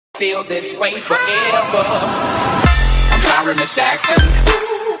feel this way forever. I'm sorry, Miss Jackson.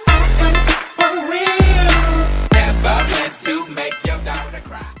 For real. Never meant to make your daughter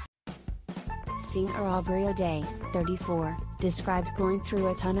cry. Singer Aubrey, 34, described going through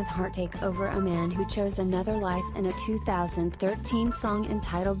a ton of heartache over a man who chose another life in a 2013 song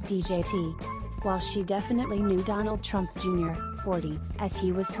entitled DJT. While she definitely knew Donald Trump Jr., 40, as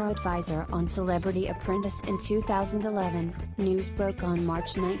he was her advisor on Celebrity Apprentice in 2011, news broke on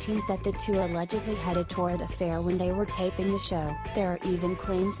March 19 that the two allegedly had a torrid affair when they were taping the show. There are even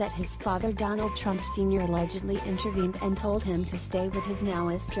claims that his father Donald Trump Sr. allegedly intervened and told him to stay with his now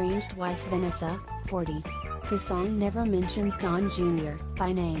estranged wife Vanessa, 40. The song never mentions Don Jr.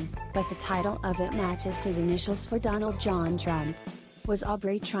 by name, but the title of it matches his initials for Donald John Trump. Was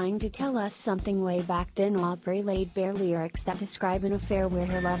Aubrey trying to tell us something way back then? Aubrey laid bare lyrics that describe an affair where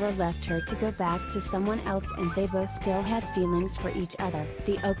her lover left her to go back to someone else and they both still had feelings for each other.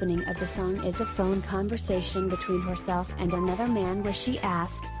 The opening of the song is a phone conversation between herself and another man where she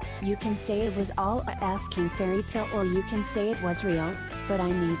asks, "You can say it was all a f***ing fairy tale or you can say it was real, but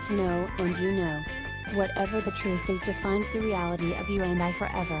I need to know and you know. Whatever the truth is defines the reality of you and I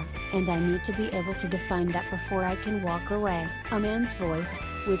forever, and I need to be able to define that before I can walk away." A man's voice,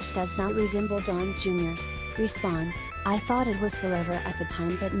 which does not resemble Don Jr.'s, responds, "I thought it was forever at the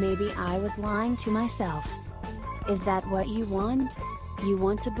time, but maybe I was lying to myself." Is that what you want? You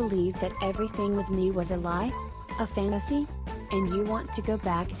want to believe that everything with me was a lie? A fantasy? And you want to go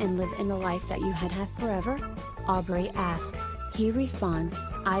back and live in the life that you had forever? Aubrey asks. He responds,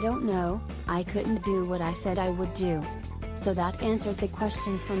 "I don't know, I couldn't do what I said I would do. So that answered the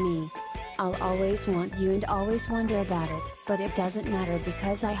question for me. I'll always want you and always wonder about it, but it doesn't matter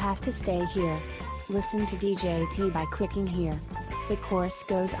because I have to stay here." Listen to DJT by clicking here. The chorus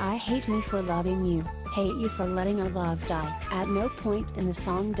goes, "I hate me for loving you, hate you for letting our love die." At no point in the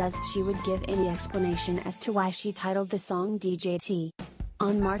song does she would give any explanation as to why she titled the song DJT.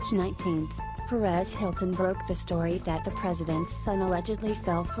 On March 19, Perez Hilton broke the story that the president's son allegedly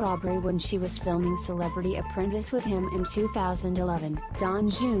fell for Aubrey when she was filming Celebrity Apprentice with him in 2011. Don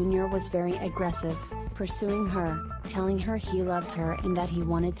Jr. was very aggressive, pursuing her, telling her he loved her and that he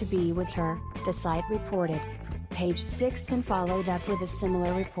wanted to be with her, the site reported. Page 6 then followed up with a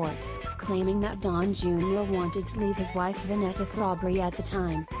similar report, claiming that Don Jr. wanted to leave his wife Vanessa for Aubrey at the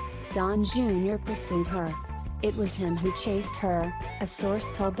time. Don Jr. pursued her. It was him who chased her, a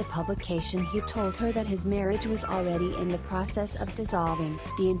source told the publication. He told her that his marriage was already in the process of dissolving.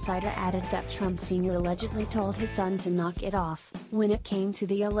 The insider added that Trump Sr. allegedly told his son to knock it off. When it came to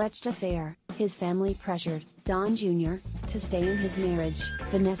the alleged affair, his family pressured Don Jr. to stay in his marriage.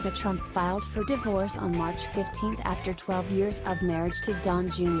 Vanessa Trump filed for divorce on March 15 after 12 years of marriage to Don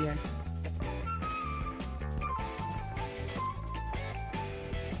Jr.